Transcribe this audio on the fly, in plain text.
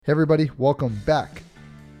Hey everybody, welcome back.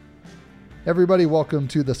 Everybody, welcome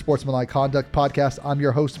to the Sportsmanlike Conduct Podcast. I'm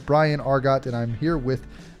your host, Brian Argot, and I'm here with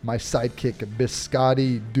my sidekick,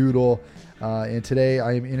 Biscotti Doodle. And today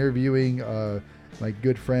I am interviewing my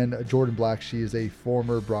good friend, Jourdan Black. She is a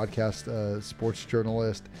former broadcast sports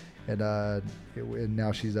journalist, and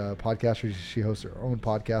now she's a podcaster. She hosts her own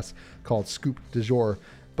podcast called Scoop du Jour.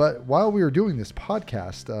 But while we were doing this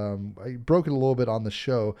podcast, I broke it a little bit on the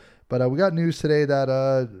show, but we got news today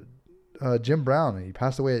that Jim Brown, he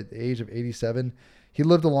passed away at the age of 87. He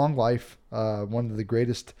lived a long life, one of the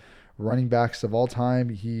greatest running backs of all time.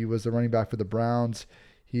 He was the running back for the Browns.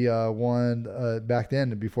 He won back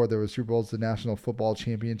then, before there was Super Bowls, the National Football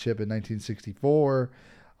Championship in 1964.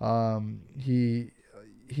 He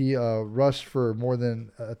rushed for more than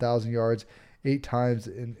 1,000 yards 8 times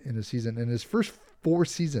in a season. In his first 4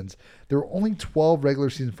 seasons, there were only 12 regular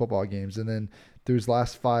season football games, and then through his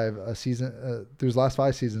last 5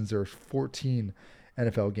 seasons, there were 14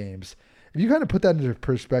 NFL games. If you kind of put that into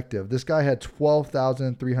perspective, this guy had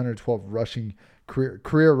 12,312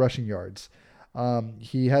 career rushing yards.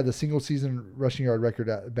 He had the single season rushing yard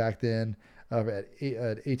record back then at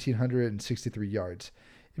 1,863 yards.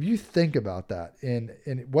 If you think about that, and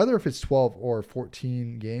whether if it's 12 or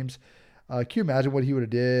 14 games, can you imagine what he would have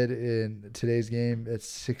did in today's game at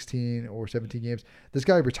 16 or 17 games? This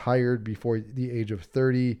guy retired before the age of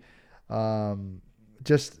 30.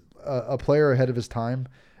 Just a player ahead of his time.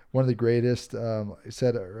 One of the greatest. I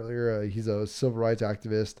said earlier, he's a civil rights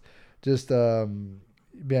activist. Just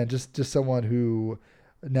someone who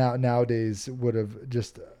nowadays would have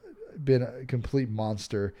just been a complete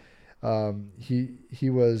monster. He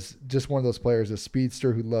was just one of those players, a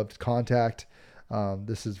speedster who loved contact.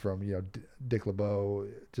 This is from, Dick LeBeau,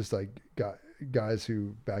 just like guys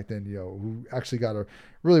who back then, who actually got to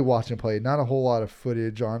really watch him play. Not a whole lot of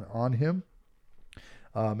footage on him,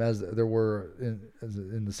 as there were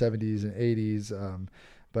in the 70s and 80s.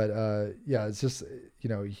 But it's just,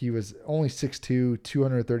 he was only 6'2",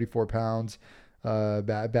 234 pounds,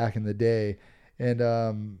 back in the day.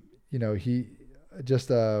 And, he just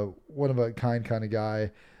one of a kind of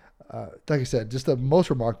guy. Like I said, just the most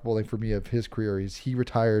remarkable thing for me of his career is he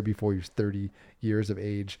retired before he was 30 years of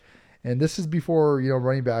age. And this is before,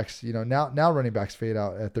 running backs, now running backs fade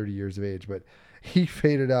out at 30 years of age, but he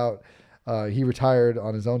faded out. He retired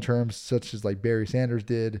on his own terms, such as like Barry Sanders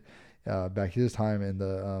did back his time in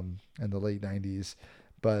the late 90s.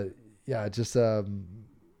 But yeah, just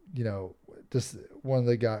just one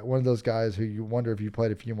of those guys who you wonder if he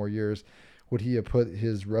played a few more years, would he have put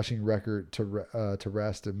his rushing record to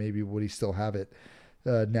rest, and maybe would he still have it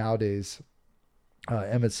nowadays?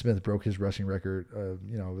 Emmitt Smith broke his rushing record, I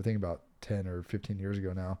think about 10 or 15 years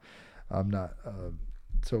ago now. I'm not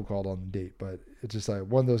so-called on the date, but it's just like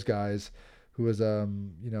one of those guys who was, a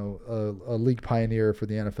league pioneer for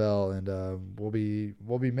the NFL, and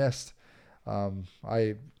will be missed.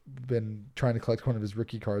 I've been trying to collect one of his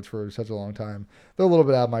rookie cards for such a long time. They're a little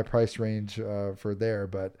bit out of my price range for there,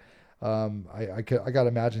 but I got to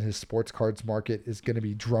imagine his sports cards market is going to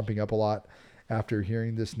be drumming up a lot after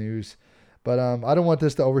hearing this news. But I don't want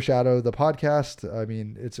this to overshadow the podcast. I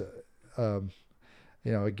mean, it's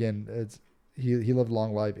again, it's he lived a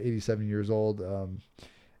long life, 87 years old.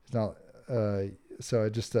 It's not so I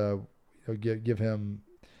just give him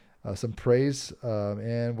some praise,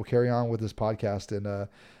 and we'll carry on with this podcast. And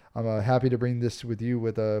I'm happy to bring this with you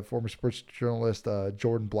with former sports journalist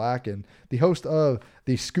Jourdan Black, and the host of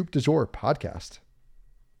the Scoop du Jour podcast.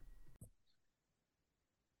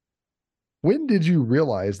 When did you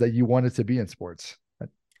realize that you wanted to be in sports?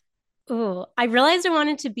 Oh, I realized I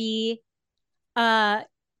wanted to be a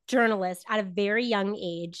journalist at a very young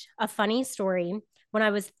age. A funny story. When I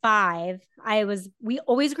was 5, we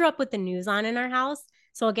always grew up with the news on in our house.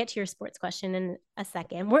 So I'll get to your sports question in a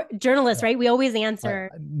second. We're journalists, right? We always answer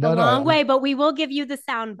the long way, but we will give you the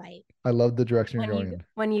sound bite. I love the direction you're going in.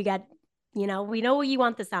 When you get, we know you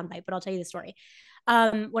want the sound bite, but I'll tell you the story.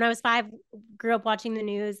 When I was 5, grew up watching the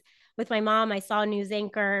news with my mom. I saw a news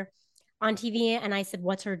anchor on TV and I said,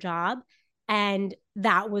 what's her job? And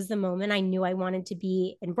that was the moment I knew I wanted to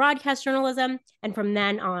be in broadcast journalism. And from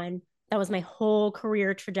then on, that was my whole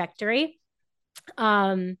career trajectory.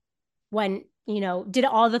 When did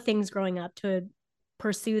all the things growing up to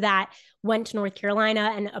pursue that, went to North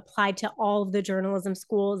Carolina and applied to all of the journalism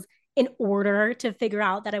schools in order to figure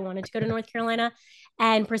out that I wanted to go to North Carolina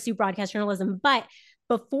and pursue broadcast journalism. But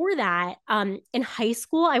before that, in high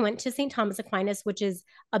school, I went to St. Thomas Aquinas, which is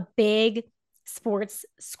a big sports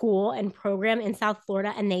school and program in South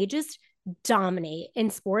Florida, and they just dominate in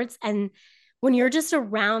sports. And when you're just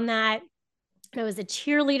around that, I was a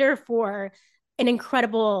cheerleader for an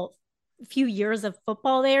incredible few years of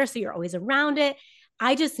football there. So you're always around it.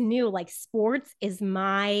 I just knew like sports is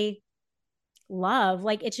my love.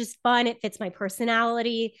 Like it's just fun. It fits my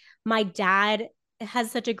personality. My dad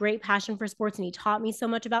has such a great passion for sports and he taught me so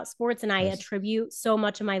much about sports. And I Nice. attribute so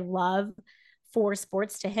much of my love for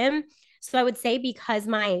sports to him. So I would say because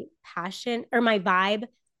my passion or my vibe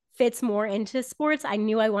fits more into sports, I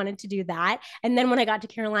knew I wanted to do that. And then when I got to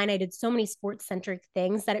Carolina, I did so many sports centric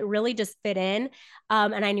things that it really just fit in.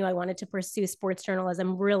 And I knew I wanted to pursue sports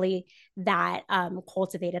journalism, really that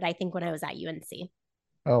cultivated, I think, when I was at UNC.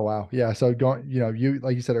 Oh wow. Yeah. So going, you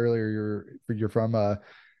like you said earlier, you're from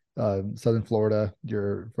Southern Florida.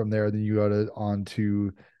 You're from there, then you go to on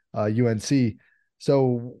to UNC.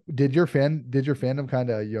 So did your fandom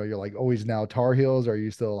kind of, you're like always now Tar Heels, or are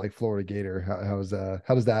you still like Florida Gator?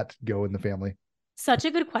 How does that go in the family? Such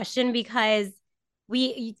a good question because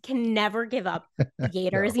we can never give up the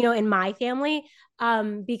Gators, No. in my family,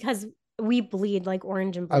 because we bleed like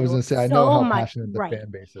orange and I was blue gonna say I know so how much, passionate the right?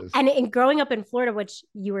 fan base is. And in growing up in Florida, which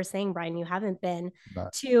you were saying, Brian, you haven't been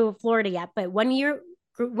Not to Florida yet, but when you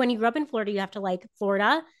grew up in Florida, you have to like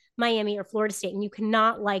Florida, Miami, or Florida State, and you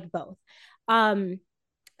cannot like both. Um,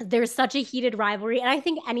 there's such a heated rivalry, and I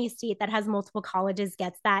think any state that has multiple colleges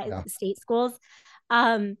gets that. yeah. State schools.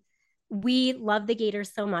 Um, we love the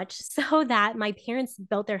Gators so much so that my parents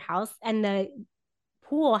built their house and the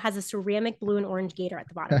pool has a ceramic blue and orange gator at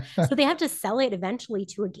the bottom. So they have to sell it eventually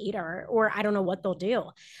to a gator, or I don't know what they'll do.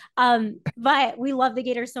 But we love the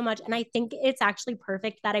Gators so much. And I think it's actually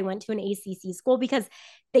perfect that I went to an ACC school because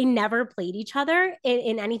they never played each other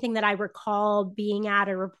in anything that I recall being at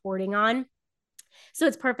or reporting on. So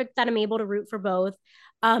it's perfect that I'm able to root for both.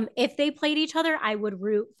 If they played each other, I would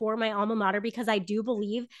root for my alma mater because I do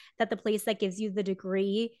believe that the place that gives you the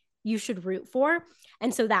degree you should root for.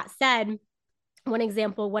 And so that said, one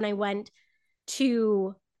example, when I went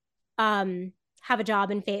to have a job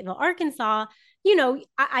in Fayetteville, Arkansas,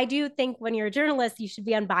 I do think when you're a journalist, you should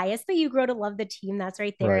be unbiased, but you grow to love the team that's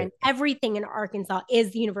right there. Right. And everything in Arkansas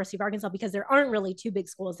is the University of Arkansas because there aren't really two big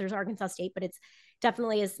schools. There's Arkansas State, but it's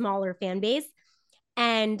definitely a smaller fan base.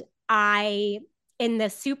 And in the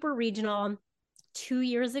super regional 2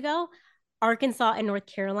 years ago, Arkansas and North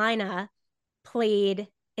Carolina played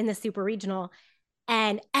in the super regional.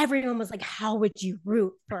 And everyone was like, how would you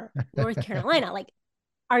root for North Carolina? Like,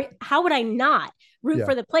 how would I not root Yeah.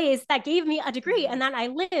 for the place that gave me a degree and that I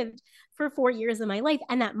lived for 4 years of my life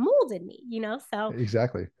and that molded me? So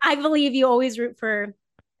Exactly. I believe you always root for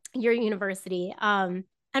your university. And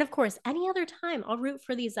of course, any other time, I'll root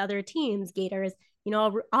for these other teams, Gators.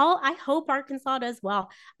 I hope Arkansas does well.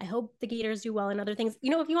 I hope the Gators do well in other things.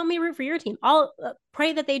 If you want me to root for your team, I'll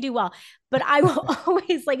pray that they do well. But I will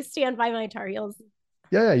always like stand by my Tar Heels.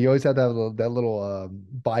 Yeah, yeah, you always have that little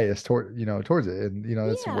bias towards it, and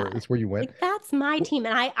Yeah, it's where you went. like that's my team,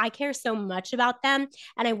 and I care so much about them.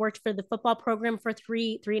 And I worked for the football program for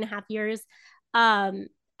three and a half years, um,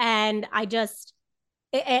 and I just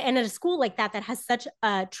and at a school like that has such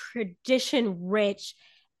a tradition rich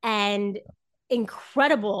and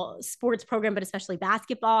incredible sports program, but especially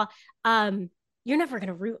basketball, um, you're never going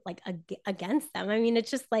to root like against them. I mean,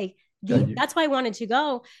 it's just like Yeah, that's why I wanted to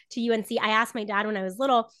go to UNC. I asked my dad when I was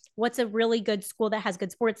little, what's a really good school that has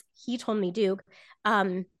good sports? He told me Duke.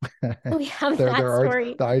 Um, we have they're that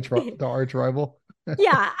story. the arch rival.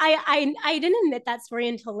 Yeah, I didn't admit that story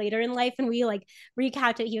until later in life, and we like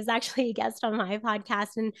recapped it. He was actually a guest on my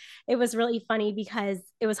podcast, and it was really funny because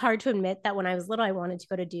it was hard to admit that when I was little, I wanted to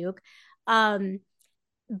go to Duke. Um,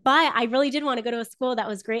 but I really did want to go to a school that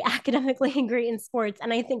was great academically and great in sports,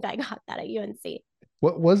 and I think I got that at UNC.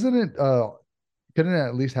 What wasn't it? Couldn't it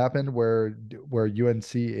at least happen where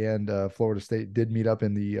UNC and Florida State did meet up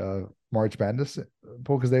in the March Madness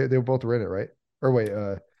pool because they both were in it, right? Or wait,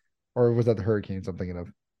 or was that the Hurricanes I'm thinking of?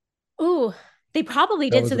 Ooh, they probably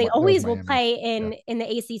That did. was So they that was always will Miami. play Yeah. in the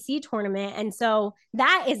ACC tournament, and so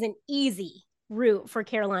that is an easy route for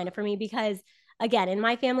Carolina for me because again, in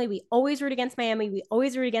my family, we always root against Miami, we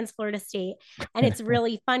always root against Florida State, and it's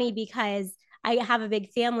really funny because I have a big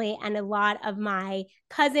family, and a lot of my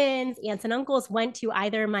cousins, aunts, and uncles went to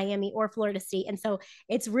either Miami or Florida State, and so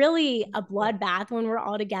it's really a bloodbath when we're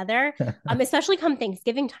all together, especially come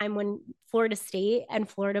Thanksgiving time when Florida State and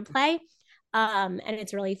Florida play. And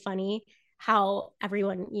it's really funny how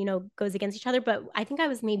everyone, goes against each other. But I think I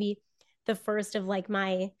was maybe the first of like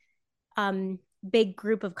my big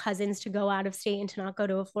group of cousins to go out of state and to not go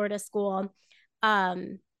to a Florida school.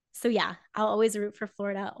 Um, so yeah, I'll always root for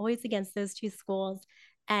Florida, always against those two schools.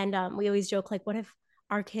 And we always joke like, what if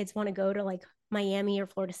our kids want to go to like Miami or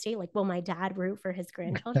Florida State? Like, will my dad root for his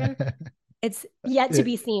grandchildren? It's yet to It,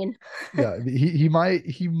 be seen. yeah, he might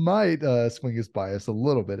swing his bias a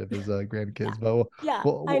little bit if his Yeah. grandkids, but we'll Yeah,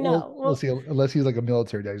 we'll, I we'll know. we'll Well, see. Unless he's like a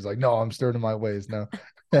military dad, he's like, no, I'm stern in my ways. No,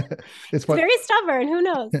 it's it's fun. very stubborn. Who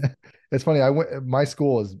knows? It's funny. I went. My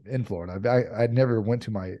school is in Florida. I never went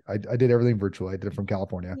to my. I did everything virtually. I did it from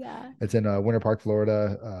California. Yeah. It's in Winter Park,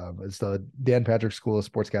 Florida. It's the Dan Patrick School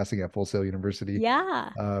of Sportscasting at Full Sail University. Yeah.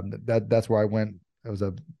 That's where I went. It was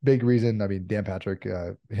a big reason. I mean, Dan Patrick,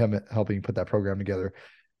 him helping put that program together,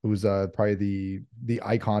 who's probably the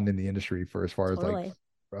icon in the industry for as far as like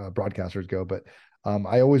Totally. broadcasters go. But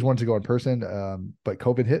I always wanted to go in person, but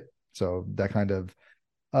COVID hit, so that kind of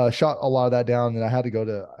shot a lot of that down. And I had to go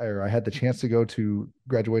to, or I had the chance to go to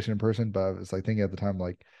graduation in person, but I was like thinking at the time,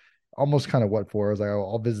 like almost kind of what for. I was like,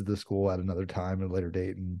 I'll visit the school at another time and a later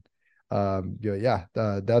date. And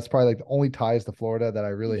that's probably like the only ties to Florida that I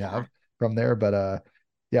really Yeah. have from there. But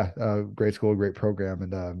yeah, great school, great program,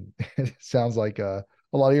 and it sounds like a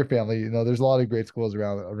lot of your family. There's a lot of great schools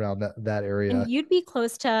around that And area. you'd be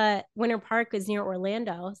close to Winter Park is near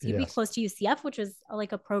Orlando. So you'd be Yes, close to UCF, which was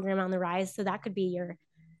like a program on the rise. So that could be your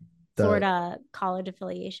the Florida college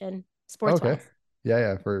affiliation sports okay, wise.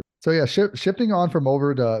 yeah. Shifting on from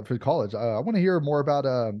over to for college, I want to hear more about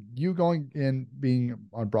you going in being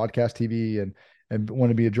on broadcast TV and want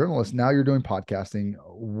to be a journalist. Now you're doing podcasting.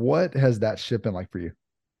 What has that shift been like for you?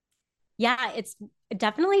 Yeah, it's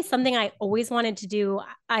definitely something I always wanted to do.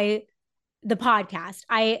 The podcast.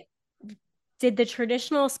 I did the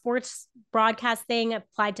traditional sports broadcast thing,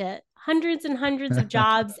 applied to hundreds and hundreds of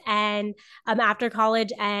jobs and after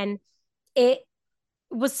college, and it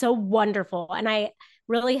was so wonderful. And I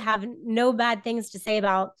really have no bad things to say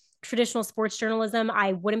about traditional sports journalism.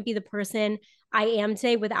 I wouldn't be the person I am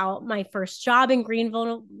today without my first job in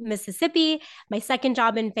Greenville, Mississippi, my second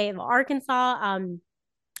job in Fayetteville, Arkansas.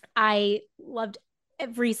 I loved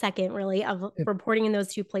every second really of reporting in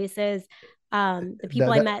those two places. The people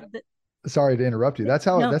That I that met, Sorry to interrupt you. no, That's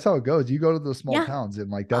how it goes. You go to the small yeah. towns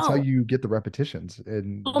and like that's how Oh, you get the repetitions oh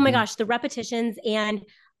and my being gosh, the repetitions and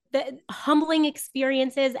the humbling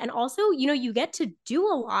experiences. And also, you get to do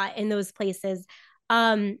a lot in those places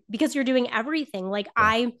because you're doing everything. Like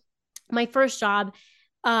yeah. my first job,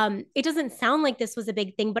 it doesn't sound like this was a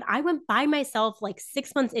big thing, but I went by myself like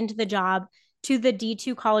 6 months into the job to the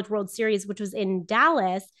D2 College World Series, which was in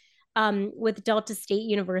Dallas. With Delta State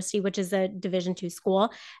University, which is a Division II school.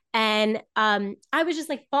 And I was just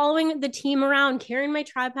like following the team around, carrying my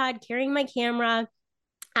tripod, carrying my camera,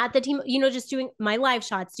 at the team, just doing my live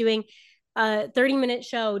shots, doing a 30-minute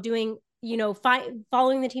show, doing,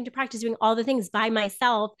 following the team to practice, doing all the things by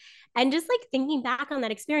myself. And just like thinking back on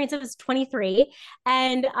that experience, I was 23.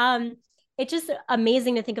 And it's just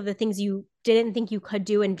amazing to think of the things you didn't think you could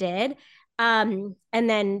do and did. And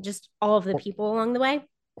then just all of the Or, people along the way.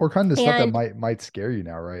 or kind of stuff that And might scare you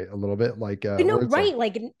now, right? A little bit like no, where it's like right.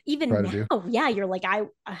 Like try even to do. now, yeah, you're like,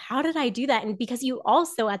 how did I do that? And because you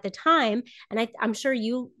also at the time, and I'm sure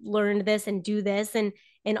you learned this and do this and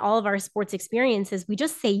in all of our sports experiences, we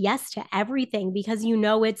just say yes to everything because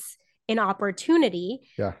it's an opportunity.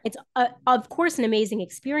 Yeah. It's of course an amazing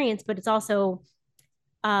experience, but it's also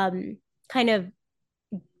kind of,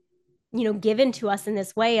 given to us in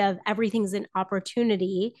this way of everything's an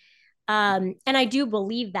opportunity. And I do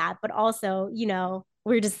believe that, but also,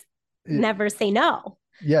 we're just It, never say no.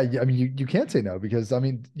 I mean, you can't say no because I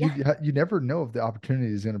mean, Yeah, you never know if the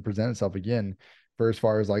opportunity is going to present itself again. For as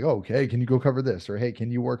far as like, oh, okay, can you go cover this, or hey,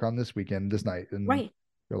 can you work on this weekend, this night? And right.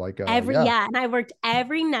 you're like, yeah, Yeah, and I worked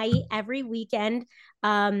every night, every weekend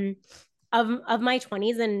um of my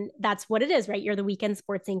 20s, and that's what it is, right? You're the weekend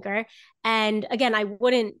sports anchor. And again, I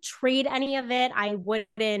wouldn't trade any of it. I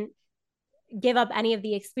wouldn't give up any of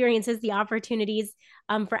the experiences, the opportunities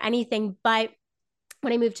for anything. But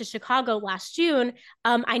when I moved to Chicago last June,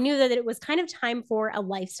 I knew that it was kind of time for a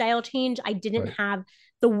lifestyle change. I didn't right. have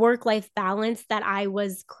the work-life balance that I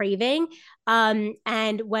was craving.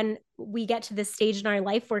 And when we get to this stage in our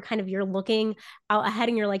life where kind of you're looking out ahead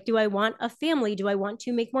and you're like, do I want a family? Do I want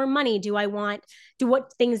to make more money?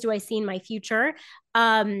 What things do I see in my future?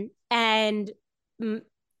 And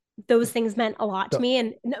those things meant a lot to So, me,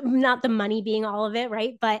 and not the money being all of it,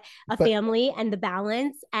 right? But a but family and the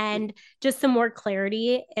balance and just some more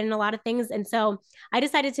clarity in a lot of things. And so I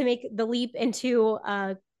decided to make the leap into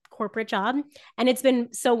a corporate job, and it's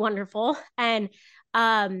been so wonderful and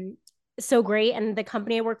so great. And the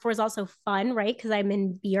company I work for is also fun, right? Because I'm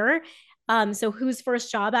in beer. So whose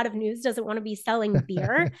first job out of news doesn't want to be selling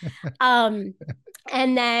beer? Um,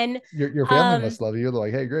 And then Your family um, must love you. They're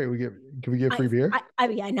like, hey, great, can we get free beer? I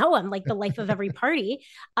mean, I know I'm like the life of every party.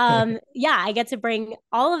 Yeah, I get to bring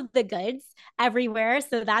all of the goods everywhere.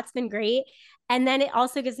 So that's been great. And then it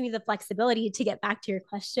also gives me the flexibility to get back to your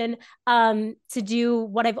question, to do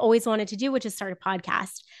what I've always wanted to do, which is start a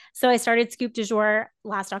podcast. So I started Scoop du Jour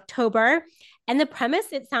last October. And the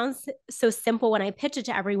premise, it sounds so simple when I pitch it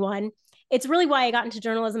to everyone. It's really why I got into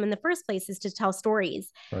journalism in the first place, is to tell stories.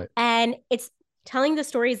 Right. And it's telling the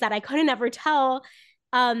stories that I couldn't ever tell,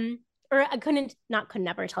 um, or I couldn't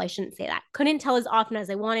never tell, I shouldn't say that, couldn't tell as often as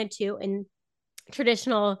I wanted to in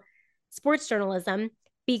traditional sports journalism,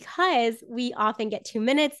 because we often get 2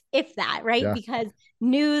 minutes, if that, right? Yeah. Because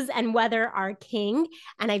news and weather are king.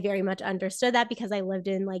 And I very much understood that because I lived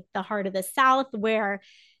in like the heart of the South, where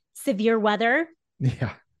severe weather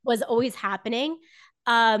Yeah. was always happening.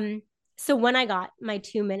 Um, so when I got my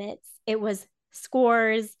 2 minutes, it was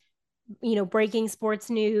scores, breaking sports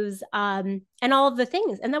news, and all of the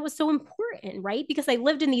things. And that was so important, right? Because I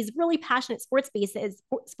lived in these really passionate sports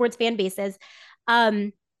fan bases.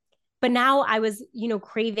 Um, but now I was,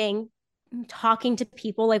 craving talking to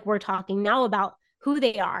people like we're talking now about who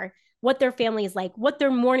they are, what their family is like, what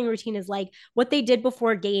their morning routine is like, what they did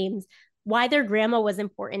before games, why their grandma was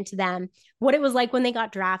important to them, what it was like when they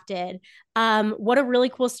got drafted, what a really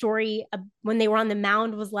cool story when they were on the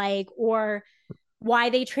mound was like, or why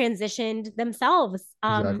they transitioned themselves,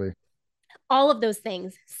 Exactly. all of those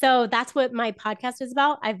things. So that's what my podcast is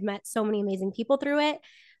about. I've met so many amazing people through it.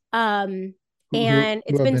 Um, and Who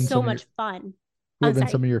it's have been been so some of your much fun. who have I'm been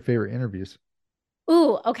some sorry. of your favorite interviews?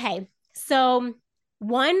 Ooh, okay. So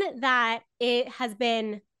one that it has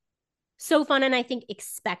been so fun and I think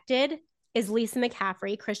expected is Lisa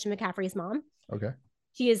McCaffrey, Christian McCaffrey's mom. Okay.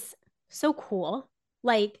 She is so cool,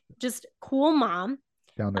 like just cool mom,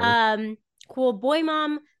 Down to earth. um, cool boy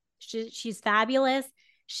mom. She's fabulous.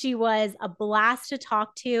 She was a blast to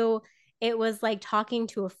talk to. It was like talking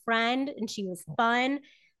to a friend, and she was fun.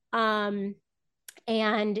 Um,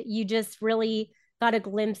 and you just really got a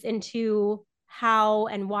glimpse into how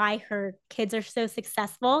and why her kids are so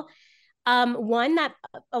successful. One that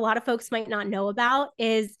a lot of folks might not know about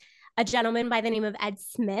is a gentleman by the name of Ed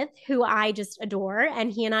Smith, who I just adore,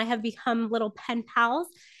 and he and I have become little pen pals.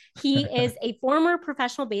 He is a former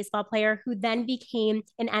professional baseball player who then became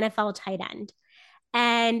an NFL tight end.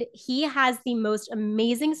 And he has the most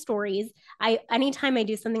amazing stories. Anytime I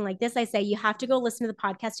do something like this, I say you have to go listen to the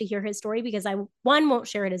podcast to hear his story, because I, one, won't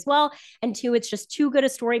share it as well, and two, it's just too good a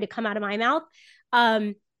story to come out of my mouth.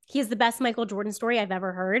 Um, he has the best Michael Jordan story I've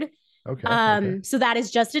ever heard. Okay. Okay. So that is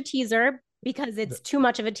just a teaser because it's too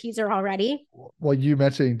much of a teaser already, Well, you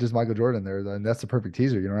mentioning just Michael Jordan there, then that's the perfect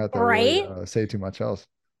teaser. You don't have to really right? say too much else.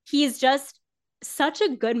 He's just such a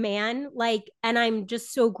good man. Like, and I'm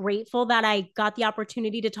just so grateful that I got the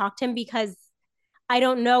opportunity to talk to him, because I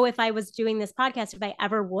don't know if I was doing this podcast if I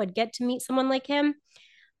ever would get to meet someone like him.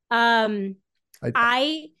 Um, I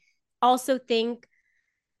I also think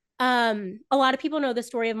a lot of people know the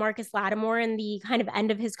story of Marcus Lattimore and the kind of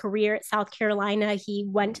end of his career at South Carolina. He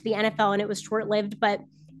went to the NFL and it was short lived, but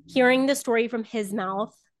hearing the story from his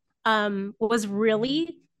mouth, was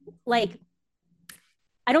really like,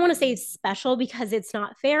 I don't want to say special because it's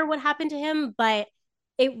not fair what happened to him, but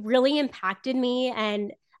it really impacted me.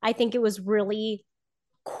 And I think it was really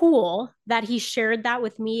cool that he shared that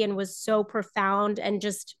with me and was so profound and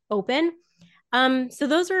just open. So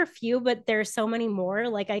those are a few, but there's so many more.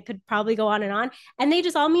 Like I could probably go on, and they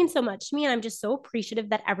just all mean so much to me. And I'm just so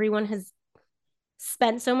appreciative that everyone has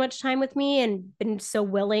spent so much time with me and been so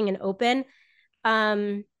willing and open.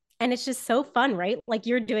 Um, and it's just so fun, right? Like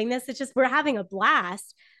you're doing this, it's just we're having a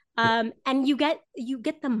blast. yeah. And you get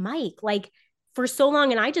the mic like for so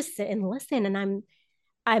long, and I just sit and listen, and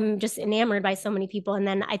I'm just enamored by so many people. And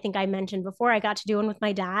then I think I mentioned before I got to do one with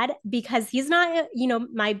my dad, because he's not,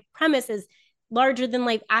 my premise is larger than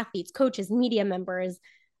life athletes, coaches, media members,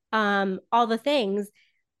 all the things.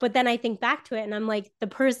 But then I think back to it and I'm like, the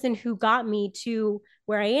person who got me to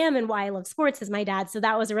where I am and why I love sports is my dad. So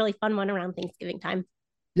that was a really fun one around Thanksgiving time.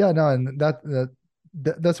 Yeah, no, and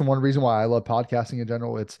that's one reason why I love podcasting in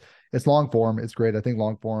general. It's long form. It's great. I think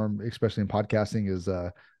long form, especially in podcasting, is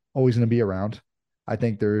always going to be around. I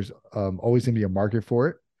think there's always going to be a market for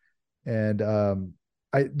it, and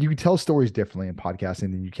you can tell stories differently in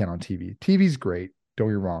podcasting than you can on TV. TV's great. Don't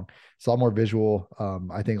get me wrong. It's a lot more visual.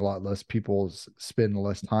 I think a lot less people spend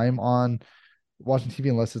less time on watching TV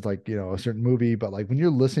unless it's like a certain movie. But like when you're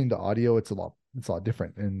listening to audio, it's a lot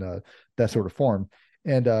different in that sort of form.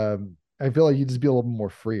 And I feel like you just be a little bit more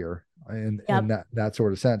freer in Yep. that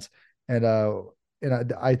sort of sense. And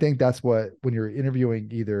and I think that's what, when you're interviewing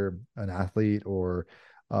either an athlete or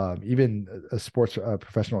even a sports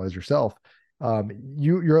professional as yourself,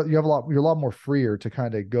 you have a lot, you're a lot more freer to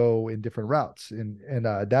kind of go in different routes, and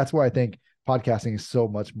that's why I think podcasting is so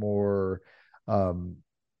much more, um,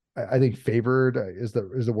 I think favored is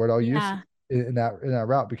the word I'll use Yeah. in that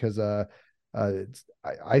route, because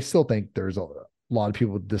I still think there's a lot of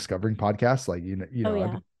people discovering podcasts, like Oh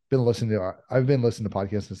yeah. I've been listening to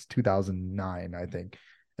podcasts since 2009, I think,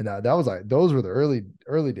 and that was like, those were the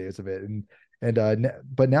early days of it,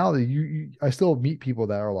 but now that I still meet people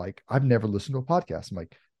that are like, I've never listened to a podcast. I'm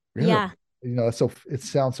like, really? Yeah. That's so, it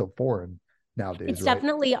sounds so foreign nowadays, It's right?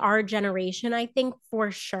 definitely our generation, I think,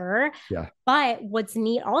 for sure. Yeah. But what's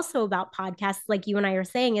neat also about podcasts, like you and I are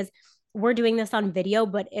saying, is we're doing this on video,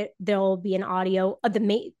 but there'll be an audio.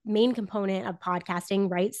 The main component of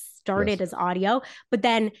podcasting, right, started Yes. as audio, but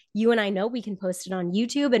then you and I know we can post it on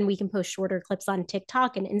YouTube, and we can post shorter clips on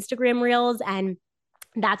TikTok and Instagram Reels, and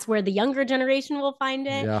that's where the younger generation will find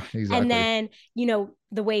it. Yeah, And exactly. then,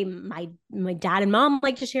 the way my dad and mom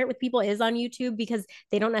like to share it with people is on YouTube, because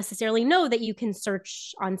they don't necessarily know that you can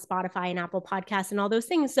search on Spotify and Apple Podcasts and all those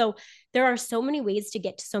things. So there are so many ways to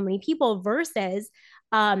get to so many people, versus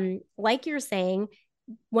like you're saying,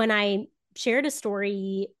 when I shared a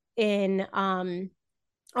story in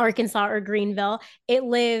Arkansas or Greenville, it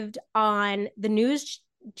lived on the news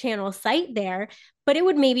channel site there, but it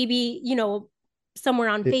would maybe be, somewhere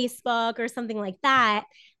on It, Facebook or something like that.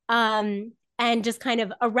 And just kind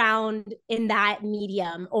of around in that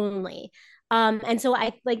medium only. And so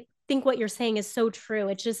I like think what you're saying is so true.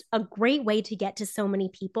 It's just a great way to get to so many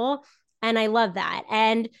people. And I love that.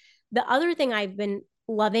 And the other thing I've been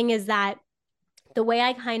loving is that the way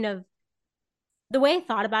I kind of the way I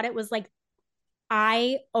thought about it was like,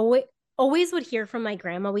 I always would hear from my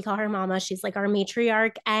grandma. We call her mama. She's like our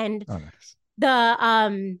matriarch. And oh, nice.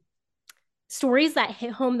 the stories that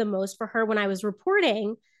hit home the most for her when I was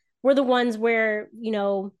reporting were the ones where,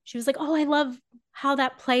 she was like, "Oh, I love how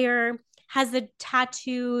that player has a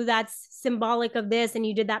tattoo that's symbolic of this, and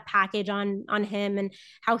you did that package on him, and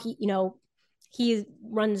how he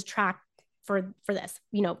runs track for this,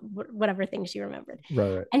 whatever thing she remembered."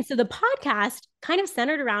 Right, right. And so the podcast kind of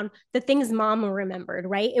centered around the things mama remembered,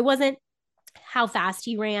 right? It wasn't how fast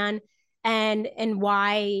he ran and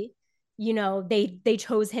why, they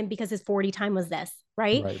chose him because his 40 time was this,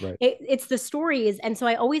 right? Right, right. It's the stories. And so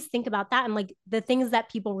I always think about that, and like the things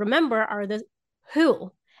that people remember are the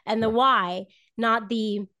who and the Yeah. why, not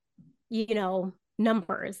the,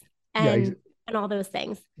 numbers Yeah, and all those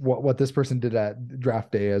things. what this person did at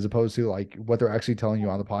draft day, as opposed to like what they're actually telling you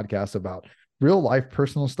on the podcast about real life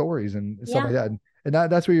personal stories and stuff like Yeah. that. And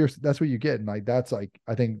that's what you get. And like, that's like,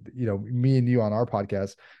 I think, me and you on our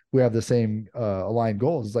podcast, we have the same aligned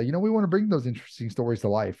goals. It's like, we want to bring those interesting stories to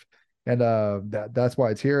life. And that's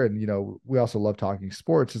why it's here. And we also love talking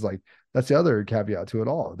sports. Is like, that's the other caveat to it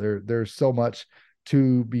all. There's so much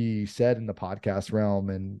to be said in the podcast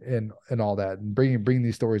realm, and all that, and bringing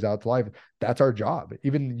these stories out to life. That's our job.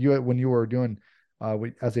 Even you, when you were doing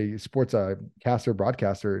as a sports caster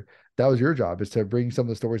broadcaster, that was your job, is to bring some of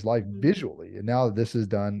the stories live visually. And now this is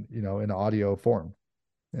done, in audio form.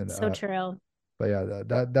 And So true. but yeah,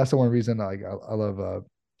 that's the one reason I love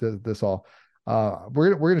this all.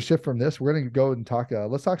 We're gonna shift from this. We're gonna go and talk.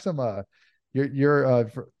 Let's talk some. You're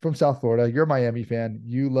from South Florida. You're a Miami fan.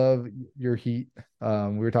 You love your Heat. We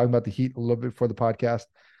were talking about the Heat a little bit before the podcast.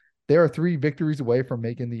 They are 3 victories away from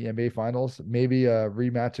making the NBA Finals. Maybe a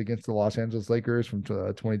rematch against the Los Angeles Lakers from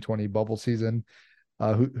the 2020 bubble season.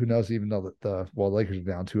 Who knows? Even though the Lakers are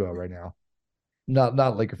down 2-0 right now. Not a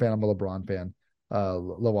Laker fan. I'm a LeBron fan.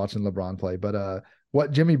 Love watching LeBron play. But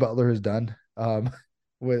what Jimmy Butler has done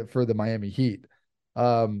for the Miami Heat,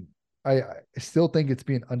 um, I still think it's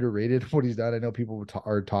being underrated what he's done. I know people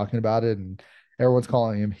are talking about it, and everyone's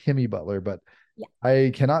calling him Himmy Butler, but Yeah.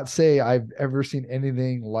 I cannot say I've ever seen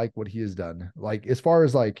anything like what he has done. Like, as far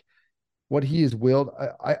as like what he has willed,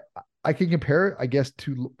 I can compare it, I guess,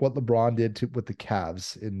 to what LeBron did with the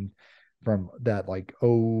Cavs in from that like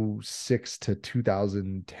 '06 to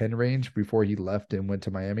 2010 range before he left and went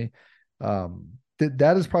to Miami.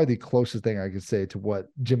 That is probably the closest thing I could say to what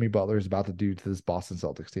Jimmy Butler is about to do to this Boston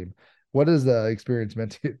Celtics team. What has the experience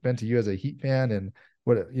meant to you as a Heat fan, and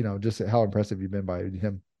what, just how impressive you've been by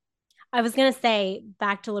him? I was gonna say,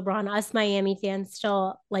 back to LeBron, us Miami fans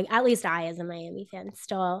still, like, at least I as a Miami fan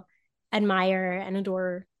still admire and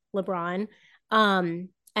adore LeBron, and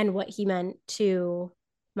what he meant to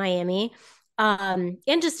Miami, and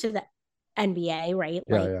just to the NBA, right?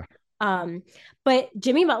 Yeah, Like, yeah, but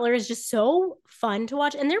Jimmy Butler is just so fun to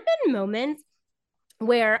watch. And there have been moments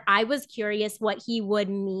where I was curious what he would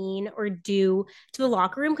mean or do to the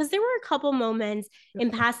locker room, because there were a couple moments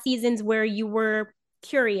in past seasons where you were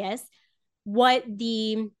curious what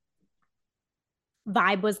the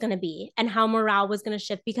vibe was going to be and how morale was going to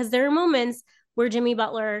shift, because there are moments where Jimmy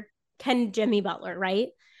Butler can Jimmy Butler, right?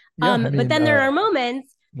 Yeah, I But mean, then there are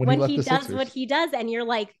moments when he when left he the does what Sixers. he does, and you're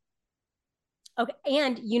like, okay.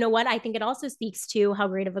 And you know what? I think it also speaks to how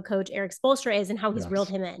great of a coach Eric Spoelstra is and how he's reeled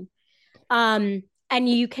Yes. him in. And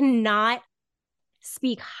you cannot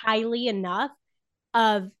speak highly enough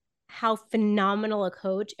of how phenomenal a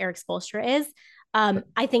coach Eric Spoelstra is.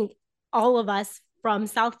 I think all of us from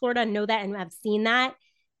South Florida know that and have seen that.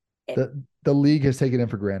 The league has taken him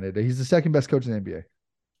for granted. He's the second best coach in the NBA,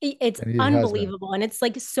 It's and he has been. unbelievable, and it's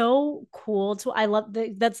like so cool to I love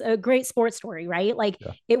that's a great sports story, right? Like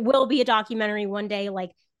Yeah. it will be a documentary one day,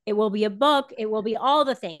 like it will be a book, it will be all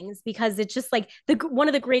the things, because it's just like the one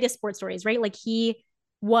of the greatest sports stories, right? Like he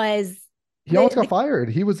was He almost got fired.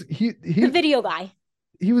 the video guy.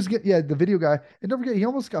 He was the video guy, and don't forget he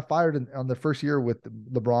almost got fired on the first year with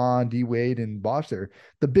LeBron, D Wade, and Bosh. There,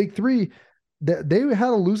 the big three, they had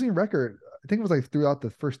a losing record. I think it was like throughout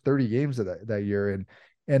the first 30 games of that year,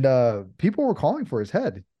 and people were calling for his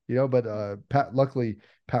head, but luckily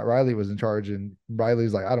Pat Riley was in charge, and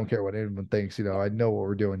Riley's like, I don't care what anyone thinks, I know what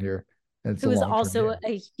we're doing here, and it's a Who is long term also game.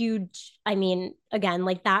 a huge, I mean, again,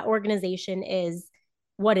 like that organization is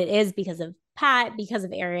what it is because of Pat, because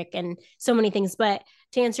of Eric, and so many things. But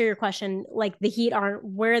to answer your question, like the Heat aren't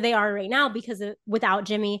where they are right now because of without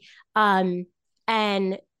Jimmy, and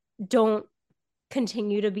don't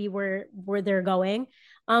continue to be where they're going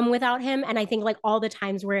without him. And I think like all the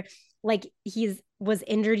times where like he's was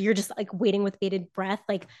injured, you're just like waiting with bated breath,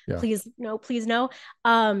 like Yeah. please no, please no.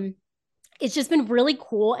 It's just been really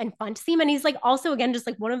cool and fun to see him. And he's like also again just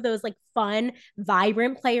like one of those like fun,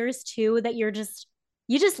 vibrant players too that you just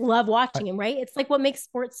love I, watching him, right? It's like what makes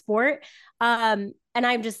sports sport. And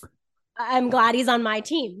I'm glad he's on my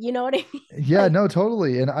team. You know what I mean? Yeah, Like no,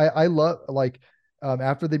 totally. And I love like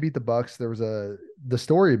after they beat the Bucks, there was the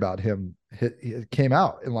story about him it came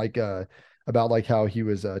out and like about like how he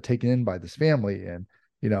was taken in by this family and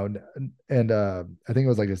and I think it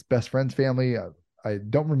was like his best friend's family. I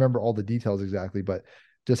don't remember all the details exactly, but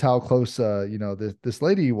just how close this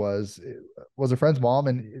lady was a friend's mom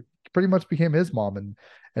and it pretty much became his mom and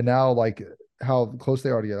now like how close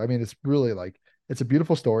they are together. I mean, it's really like it's a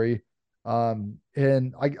beautiful story.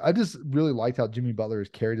 And I just really liked how Jimmy Butler has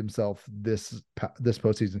carried himself this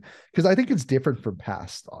postseason because I think it's different from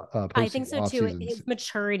past I post think so off too. seasons. His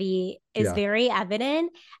maturity is Yeah, very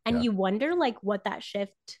evident, and yeah. you wonder like what that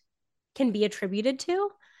shift can be attributed to.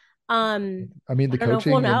 Um, I mean, I the don't know if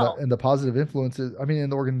we'll coaching and the know. and the positive influences. I mean, in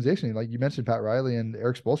the organization, like you mentioned, Pat Riley and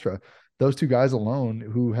Eric Spoelstra, those two guys alone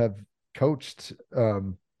who have coached.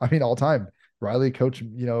 I mean, all time. Riley coached,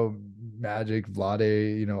 Magic,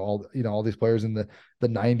 Vlade, all these players in the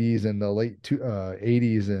 '90s and the late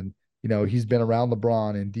 '80s, and he's been around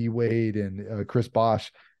LeBron and D Wade and Chris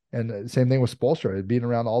Bosh, and same thing with Spoelstra, being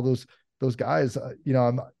around all those guys.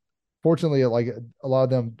 I'm fortunately like a lot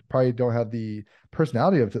of them probably don't have the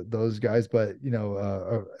personality of those guys, but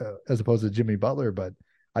as opposed to Jimmy Butler. But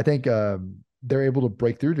I think they're able to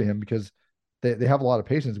break through to him because they have a lot of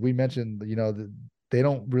patience. We mentioned, they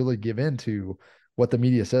don't really give in to what the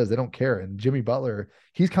media says. They don't care. And Jimmy Butler,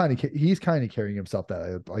 he's kind of carrying himself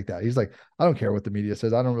that like that. He's like, I don't care what the media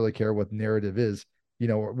says. I don't really care what the narrative is.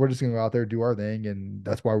 We're just going to go out there, do our thing. And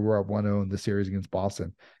that's why we're at 1-0 in the series against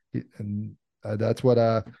Boston. And that's what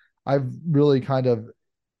I've really kind of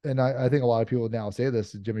and I think a lot of people now say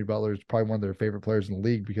this, Jimmy Butler is probably one of their favorite players in the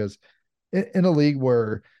league because in a league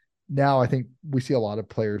where now I think we see a lot of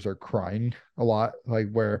players are crying a lot, like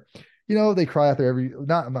where, they cry after I'm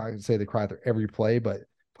not going to say they cry after every play, but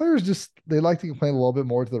players just, they like to complain a little bit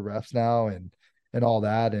more to the refs now and all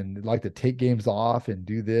that. And like to take games off and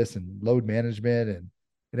do this and load management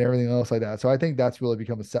and everything else like that. So I think that's really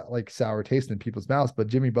become like sour taste in people's mouths. But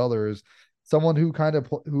Jimmy Butler is someone who kind of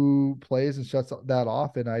who plays and shuts that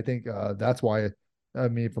off. And I think that's why, I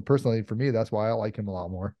mean, for me, that's why I like him a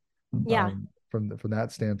lot more Yeah, from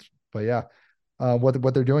that stance. But yeah,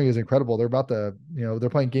 what they're doing is incredible. They're about to, they're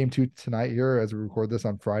playing game 2 tonight here as we record this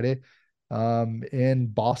on Friday. In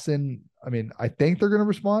Boston, I mean, I think they're going to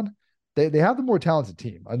respond. They have the more talented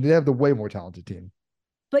team. I mean, they have the way more talented team.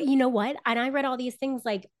 but you know what? And I read all these things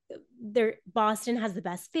like Boston has the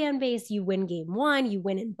best fan base. You win game one, you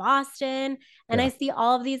win in Boston. And I Yeah, see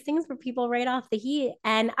all of these things where people write off the Heat.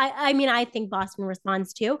 And I mean, I think Boston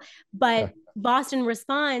responds too, yeah, but Boston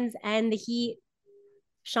responds and the Heat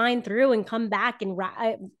shine through and come back and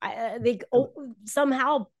they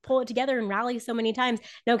somehow pull it together and rally so many times.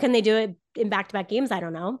 Now, can they do it in back-to-back games? I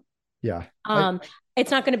don't know. Yeah.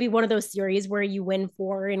 It's not going to be one of those series where you win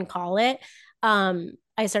 4 and call it.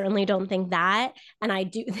 I certainly don't think that. And I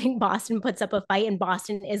do think Boston puts up a fight, and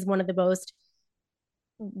Boston is one of the most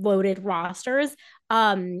loaded rosters.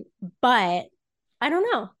 But I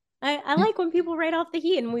don't know. I like when people write off the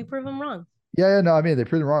Heat and we prove them wrong. Yeah, no, I mean, they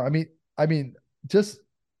proved them wrong. I mean, just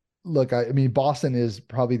look, I mean, Boston is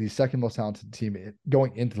probably the second most talented team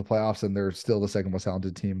going into the playoffs, and they're still the second most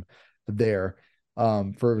talented team there.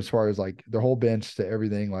 For as far as like their whole bench to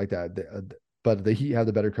everything like that. But the Heat have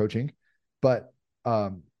the better coaching. But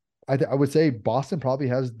I would say Boston probably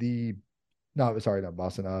has the no, sorry, not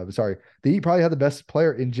Boston. Sorry, the Heat probably had the best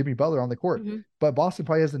player in Jimmy Butler on the court, but Boston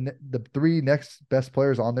probably has the 3 next best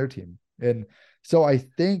players on their team, and so I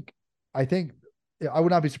think I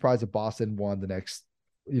would not be surprised if Boston won the next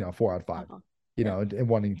 4 out of 5, and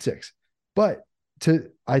winning 6. But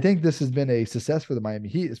I think this has been a success for the Miami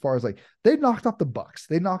Heat as far as like they knocked off the Bucks,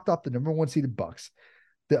 they knocked off the number 1 seeded Bucks.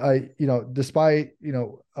 Despite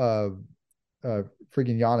freaking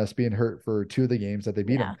Giannis being hurt for 2 of the games that they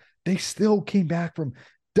beat him, they still came back from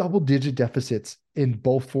double-digit deficits in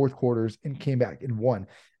both fourth quarters and came back and won.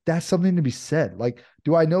 That's something to be said. Like,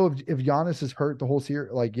 do I know if Giannis is hurt the whole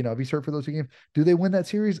series? Like, if he's hurt for those 2 games, do they win that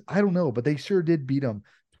series? I don't know, but they sure did beat him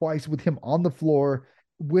twice with him on the floor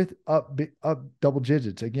with up double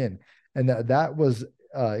digits again, and that was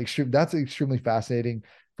extreme. That's extremely fascinating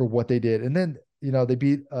for what they did. And then they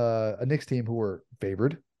beat a Knicks team who were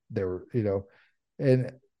favored. They were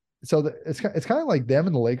and so it's kind of like them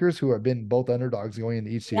and the Lakers, who have been both underdogs going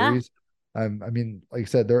into each series. I mean, like I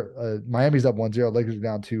said, they're Miami's up 1-0, Lakers are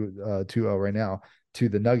down 2-0 right now to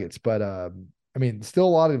the Nuggets. But I mean, still a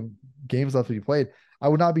lot of games left to be played. I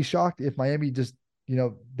would not be shocked if Miami just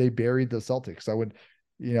they buried the Celtics. I would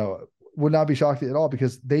not be shocked at all,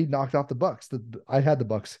 because they knocked off the Bucks. I had the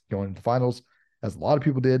Bucks going into the finals, as a lot of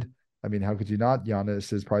people did. I mean, how could you not?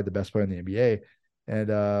 Giannis is probably the best player in the NBA, and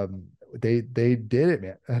they did it,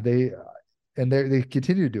 man. They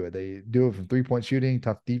continue to do it. They do it from 3-point shooting,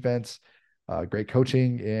 tough defense, great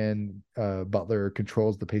coaching, and Butler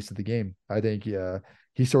controls the pace of the game. I think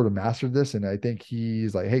he sort of mastered this, and I think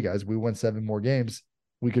he's like, hey guys, we won 7 more games,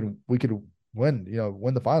 we could win,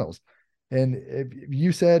 win the finals. And if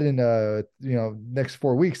you said in next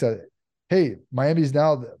 4 weeks that, hey, Miami's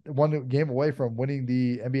now 1 game away from winning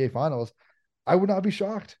the NBA finals, I would not be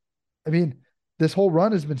shocked. I mean, this whole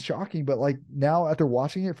run has been shocking, but like now after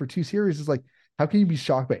watching it for 2 series, it's like, how can you be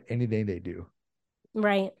shocked by anything they do?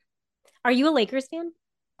 Right. Are you a Lakers fan?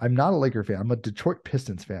 I'm not a Laker fan. I'm a Detroit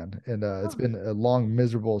Pistons fan, and it's been a long,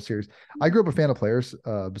 miserable series. I grew up a fan of players,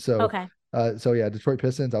 Okay. So yeah, Detroit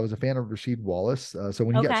Pistons. I was a fan of Rasheed Wallace. So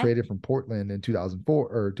when he got traded from Portland in 2004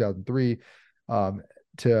 or 2003,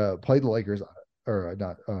 to play the Lakers, or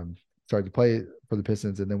not, sorry, to play for the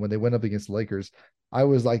Pistons, and then when they went up against the Lakers, I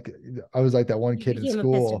was like that one kid in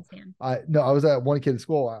school. I was that one kid in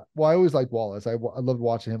school. Well, I always liked Wallace. I loved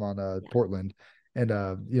watching him on Portland. And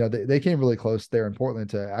they came really close there in Portland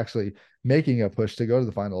to actually making a push to go to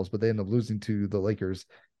the finals, but they ended up losing to the Lakers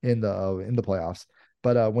in the playoffs.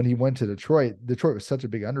 But when he went to Detroit was such a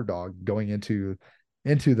big underdog going into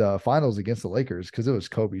the finals against the Lakers, because it was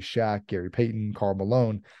Kobe, Shaq, Gary Payton, Karl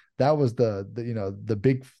Malone. That was the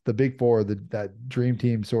big four, that dream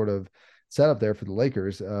team sort of set up there for the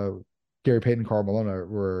Lakers. Gary Payton, Karl Malone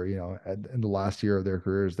were in the last year of their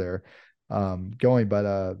careers there.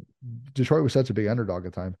 But Detroit was such a big underdog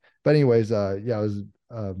at the time. But anyways, I was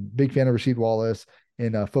a big fan of Rasheed Wallace.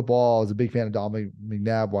 In football, I was a big fan of Dominic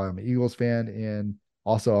McNabb, while I'm an Eagles fan, and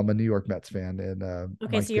also I'm a New York Mets fan. And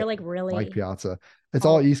okay, so you're like really Mike Piazza. It's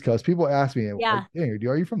all East Coast. People ask me, yeah, like, hey,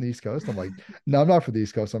 are you from the East Coast? I'm like, no, I'm not from the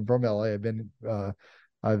East Coast. I'm from LA.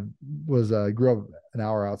 I grew up an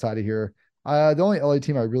hour outside of here. The only LA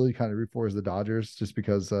team I really kind of root for is the Dodgers, just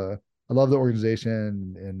because I love the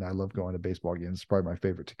organization, and I love going to baseball games. It's probably my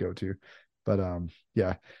favorite to go to. But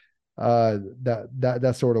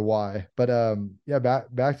that's sort of why. But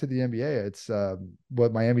back to the NBA. It's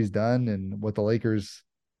what Miami's done and what the Lakers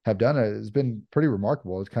have done. It's been pretty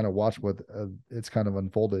remarkable. It's kind of watched what it's kind of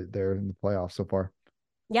unfolded there in the playoffs so far.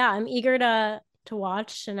 Yeah, I'm eager to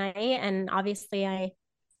watch tonight, and obviously I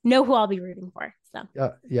know who I'll be rooting for. So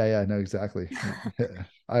yeah, no, exactly.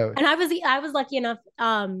 And I was lucky enough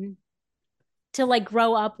to like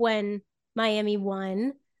grow up when Miami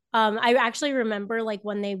won. I actually remember like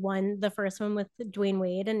when they won the first one with Dwayne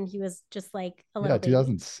Wade, and he was just like a little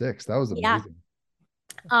 2006. That was amazing.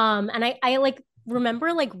 And I like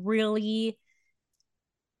remember like really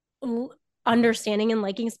understanding and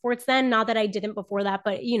liking sports then. Not that I didn't before that,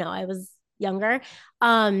 but I was younger.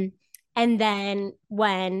 Um, and then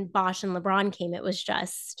when Bosch and LeBron came, it was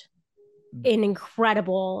just an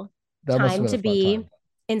incredible That must have time been to a fun time. be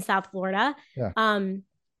in South Florida. Yeah.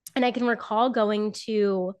 And I can recall going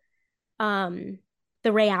to um,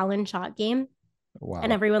 the Ray Allen shot game and Wow.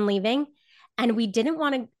 everyone leaving. And we didn't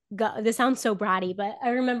want to go. This sounds so bratty, but I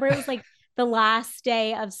remember it was like the last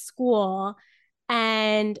day of school.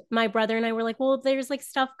 And my brother and I were like, well, there's like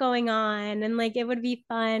stuff going on and like it would be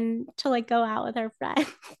fun to like go out with our friends.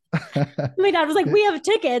 My dad was like, we have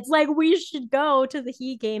tickets, like we should go to the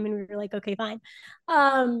Heat game. And we were like, okay, fine.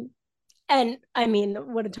 And I mean,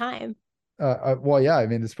 what a time. Well, yeah, I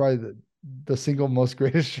mean, it's probably the single most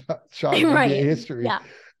greatest shot in NBA Right. history. Yeah.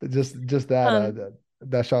 Just that, Um,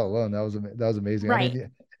 that shot alone, that was amazing. I mean, right. yeah,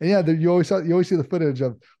 and yeah, you always see the footage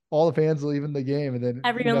of all the fans leaving the game, and then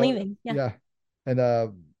Everyone leaving. Yeah. yeah,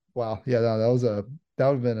 and wow, yeah, no, that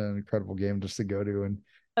would have been an incredible game just to go to,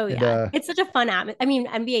 Oh and yeah. It's such a fun atmosphere. I mean,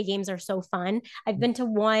 NBA games are so fun. I've been to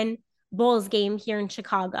one Bulls game here in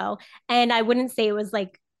Chicago, and I wouldn't say it was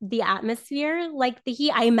like the atmosphere like the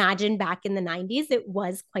Heat. I imagine back in the 90s, it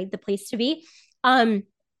was quite the place to be. Um,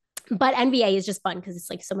 but NBA is just fun because it's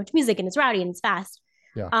like so much music and it's rowdy and it's fast.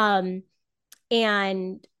 yeah, Um,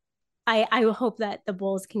 and I hope that the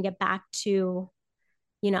Bulls can get back to,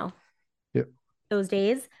 you know, yeah, those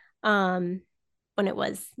days when it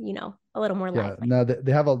was, a little more yeah. lively. No,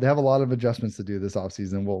 they have a lot of adjustments to do this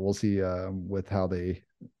offseason. We'll see with how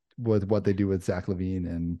with what they do with Zach LaVine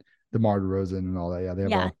and DeMar DeRozan and all that. Yeah,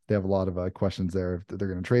 Yeah. they have a lot of questions there. If they're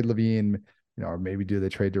going to trade LaVine, or maybe do they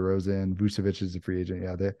trade DeRozan? Vucevic is a free agent.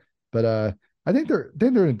 Yeah, but I think they're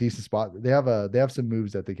in a decent spot. They have some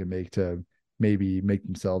moves that they can make to maybe make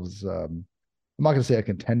themselves. I'm not going to say a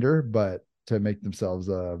contender, but to make themselves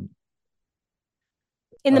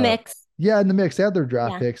In the uh mix. yeah, in the mix. They have their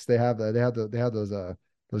draft Yeah. picks. They have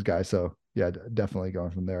those guys. So yeah, definitely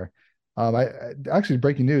going from there. I actually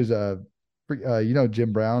breaking news.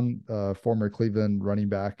 Jim Brown, former Cleveland running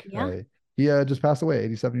back. Yeah. He just passed away,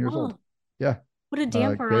 87 years old. Oh, Yeah, what a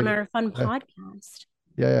damper on great. our fun Yeah, podcast.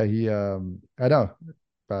 yeah. He I know,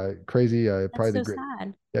 crazy. That's Probably the so great,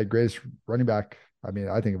 sad. yeah, greatest running back. I mean,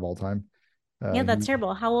 I think of all time. Yeah, that's He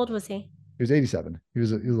terrible. How old was he? he was 87. He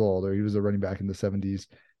was a little older. He was a running back in the 70s.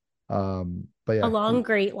 But A yeah, long,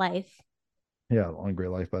 great life. yeah, long great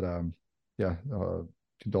life. But yeah,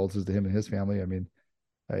 condolences to him and his family. I mean,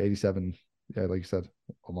 87. Yeah, like you said,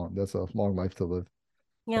 that's a long life to live.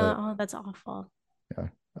 Yeah. But Oh, that's awful.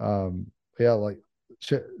 yeah, yeah, like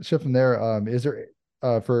shift from there. Is there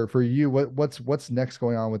for you what's next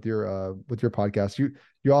going on with your podcast?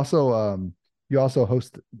 You also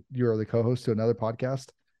host, you're the co-host to another podcast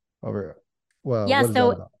over. Well, Yeah. what is that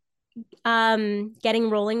So about? getting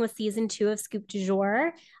rolling with season 2 of Scoop du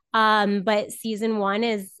Jour. But season 1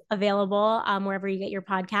 is available wherever you get your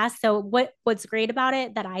podcast. So what's great about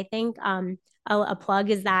it that I think a plug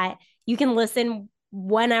is that you can listen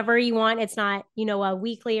whenever you want. It's not, a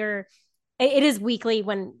weekly or it is weekly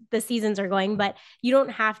when the seasons are going, but you don't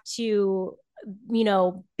have to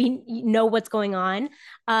know what's going on.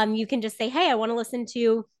 You can just say, hey, I want to listen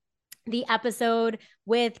to the episode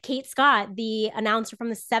with Kate Scott, the announcer from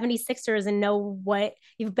the 76ers, and know what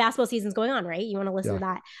if basketball season's going on, right? You want to listen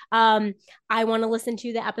Yeah, to that. I want to listen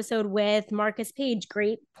to the episode with Marcus Page,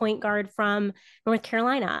 great point guard from North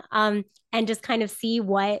Carolina, and just kind of see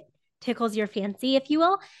what tickles your fancy, if you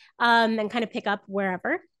will, and kind of pick up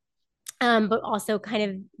wherever. But also kind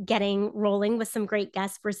of getting rolling with some great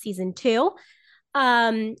guests for season 2.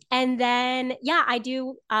 And then, yeah, I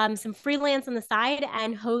do some freelance on the side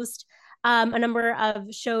and host a number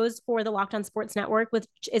of shows for the Locked On Sports Network, which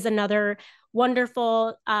is another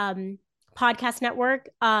wonderful podcast network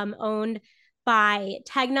owned by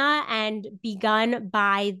Tegna and begun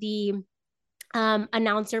by the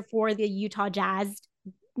announcer for the Utah Jazz,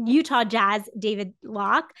 David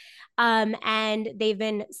Locke. And they've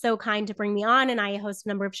been so kind to bring me on, and I host a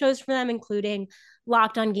number of shows for them, including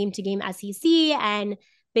Locked On Game to Game SEC and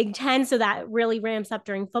Big Ten. So that really ramps up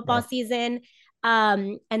during football yeah, season.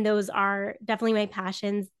 And those are definitely my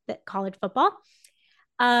passions, that college football.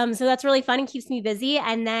 So that's really fun and keeps me busy.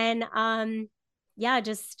 And then, yeah,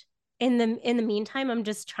 just in the meantime, I'm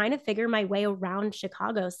just trying to figure my way around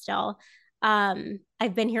Chicago still.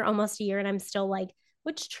 I've been here almost a year, and I'm still like,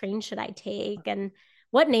 which train should I take, and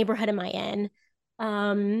what neighborhood am I in?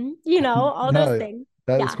 All those no, things.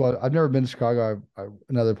 that is Yeah, cool. I've never been to Chicago.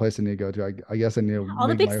 Another place I need to go to. I guess I need to all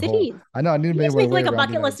the make big my whole. cities. I know I need to You make need to my make way like a around the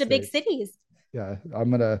bucket United list of big States. cities. Yeah,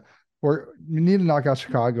 we need to knock out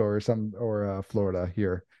Chicago or Florida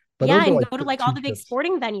here. but those Yeah, are and like go to like all two the big trips.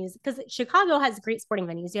 sporting venues because Chicago has great sporting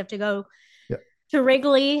venues. You have to go Yeah, to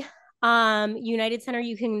Wrigley, United Center.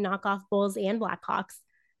 You can knock off Bulls and Blackhawks.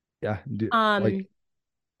 yeah, like Um,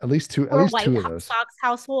 at we're a least two of those. Sox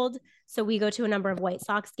household, so we go to a number of White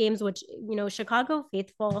Sox games, which Chicago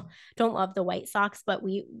faithful don't love the White Sox, but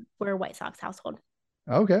we're a White Sox household.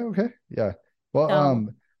 Okay, okay, yeah. Well,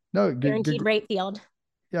 So no, guaranteed rate field.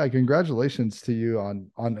 yeah, congratulations to you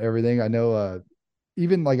on everything. I know,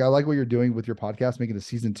 even like I like what you're doing with your podcast, making the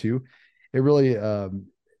season two. It really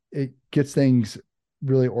it gets things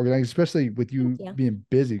really organized, especially with Thank you you. being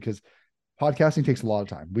busy because podcasting takes a lot of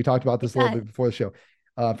time. We talked about It this a little does. bit before the show.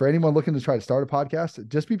 For anyone looking to try to start a podcast,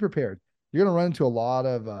 just be prepared. You're going to run into a lot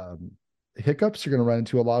of hiccups. You're going to run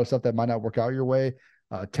into a lot of stuff that might not work out your way.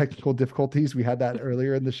 Technical difficulties. We had that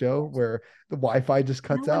earlier in the show where the Wi-Fi just No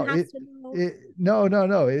cuts one out. has to know. No.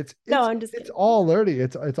 No, I'm just It's kidding. all learning. Yeah.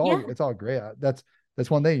 It's all great. That's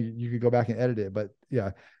one thing you could go back and edit it. But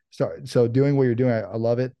yeah, so doing what you're doing, I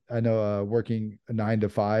love it. I know working a 9 to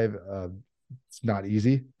 5, it's not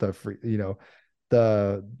easy. The free,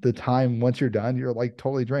 the time once you're done, you're like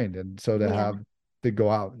totally drained. And so to Yeah. have to go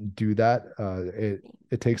out and do that,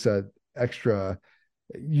 it takes a extra.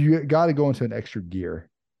 You got to go into an extra gear.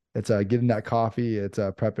 It's getting that coffee. It's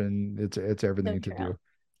prepping. It's So everything to true. do.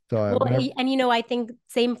 So Well, whenever, and I think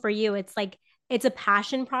same for you. It's like it's a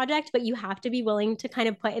passion project, but you have to be willing to kind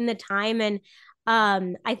of put in the time. And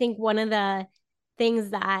I think one of the things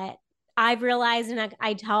that I've realized, and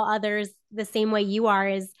I tell others the same way you are,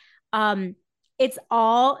 is um, it's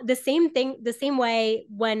all the same thing, the same way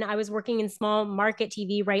when I was working in small market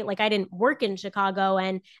TV, right? Like I didn't work in Chicago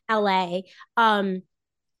and LA.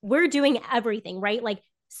 We're doing everything, right? Like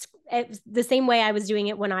the same way I was doing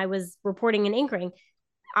it when I was reporting and anchoring.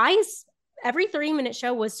 I every 30-minute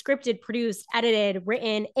show was scripted, produced, edited,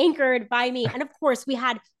 written, anchored by me. And of course, we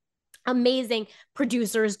had amazing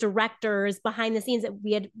producers, directors behind the scenes that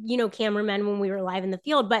we had, cameramen when we were live in the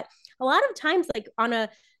field. But a lot of times, like on a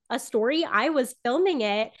story, I was filming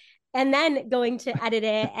it and then going to edit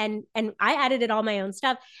it and I edited all my own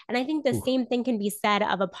stuff. And I think the ooh, same thing can be said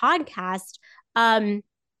of a podcast. Um,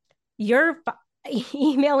 you're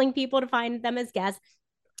emailing people to find them as guests.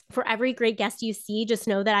 For every great guest you see, just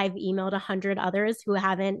know that I've emailed 100 others who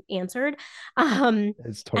haven't answered. it's And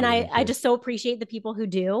totally I ridiculous. just so appreciate the people who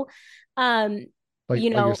do. Um, you Like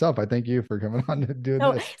know, yourself, I thank you for coming on and doing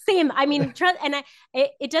so this. same. I mean, trust, and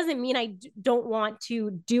it doesn't mean I don't want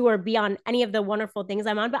to do or be on any of the wonderful things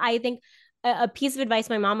I'm on, but I think a piece of advice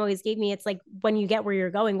my mom always gave me, it's like when you get where you're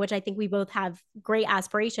going, which I think we both have great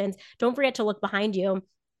aspirations, don't forget to look behind you.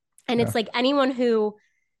 And Yeah, it's like anyone who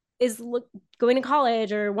is going to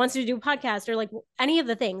college or wants to do a podcast or like any of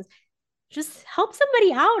the things, just help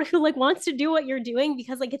somebody out who like wants to do what you're doing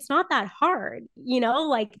because like it's not that hard,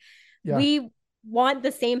 like yeah. we want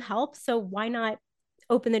the same help, so why not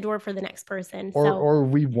open the door for the next person? or So or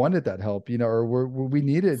we wanted that help, or we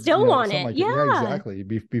needed, still want something it. like that. Yeah, Yeah. exactly.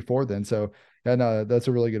 Before then, so and that's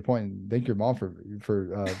a really good point. And thank your mom for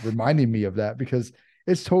reminding me of that because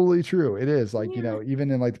it's totally true. It is like Yeah.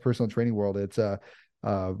 even in like the personal training world, it's uh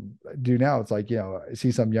do now it's like I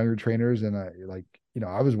see some younger trainers and I like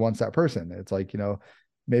I was once that person. It's like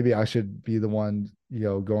maybe I should be the one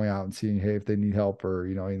going out and seeing hey if they need help or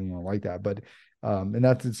anything like that. But and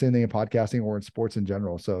that's the same thing in podcasting or in sports in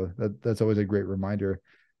general. So that's always a great reminder.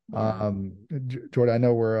 Yeah. Jourdan, I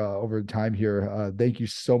know we're over time here. Thank you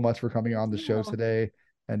so much for coming Thank on the show you. today.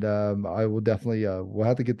 And I will definitely, we'll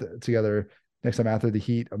have to get together next time after the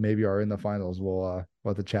Heat, or maybe are in the finals. We'll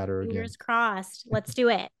have to chatter again. Fingers crossed. Let's do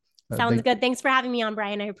it. Sounds Thank, good. Thanks for having me on,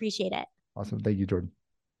 Brian. I appreciate it. awesome. Thank you, Jordan.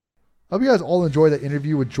 I hope you guys all enjoy the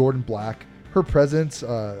interview with Jourdan Black. Her presence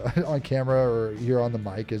on camera or here on the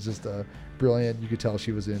mic is just brilliant. You could tell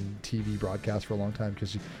she was in TV broadcast for a long time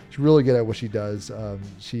because she's really good at what she does.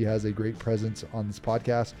 She has a great presence on this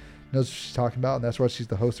podcast, knows what she's talking about, and that's why she's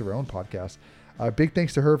the host of her own podcast. Big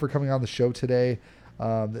thanks to her for coming on the show today.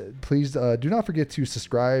 Please do not forget to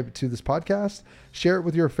subscribe to this podcast, share it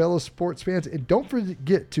with your fellow sports fans, and don't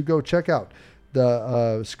forget to go check out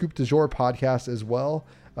the Scoop du Jour podcast as well.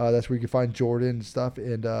 That's where you can find Jourdan and stuff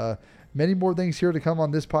and many more things here to come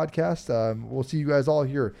on this podcast. We'll see you guys all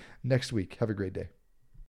here next week. Have a great day.